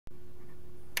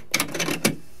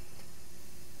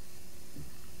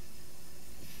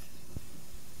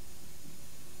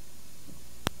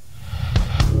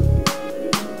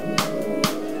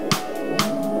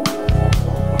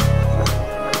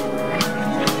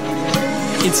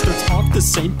It starts off the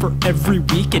same for every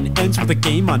week and ends with a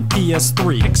game on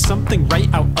PS3. Pick something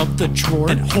right out of the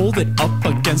drawer and hold it up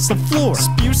against the floor.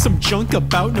 Spew some junk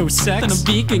about no sex, then a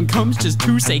vegan comes just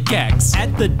to say gex.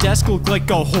 At the desk look like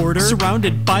a hoarder,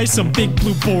 surrounded by some big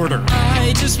blue border.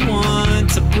 I just want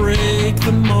to break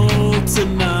the mold, to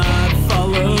not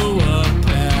follow a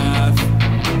path.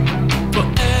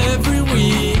 But every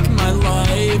week my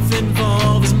life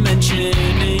involves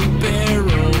mentioning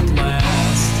barrel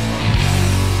blast.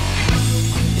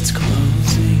 It's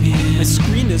closing in. My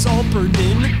screen is all burned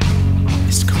in.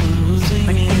 It's closing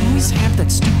in. I always have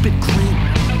that stupid grin.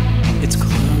 It's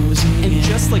closing in. And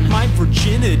just like my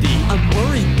virginity, I'm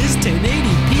worried this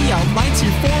 1080p outlines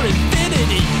here for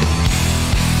infinity.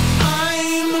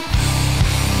 I'm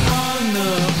on the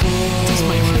board. Does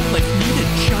my whole life need a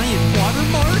giant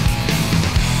watermark?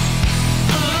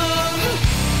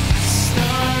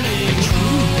 I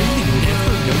truly really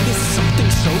never noticed something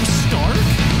so stark.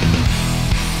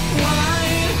 Why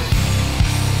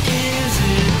is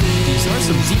it this? These are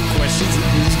some deep questions.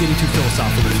 This is getting too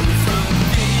philosophical for me.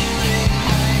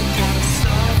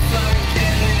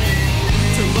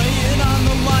 To lay it on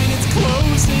the line, it's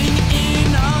closing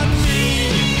in on me.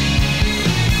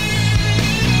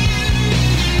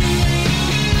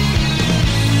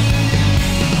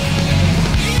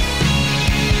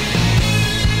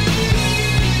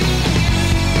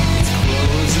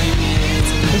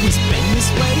 Always been this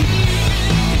way.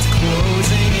 It's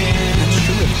closing in. Not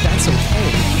sure if that's okay.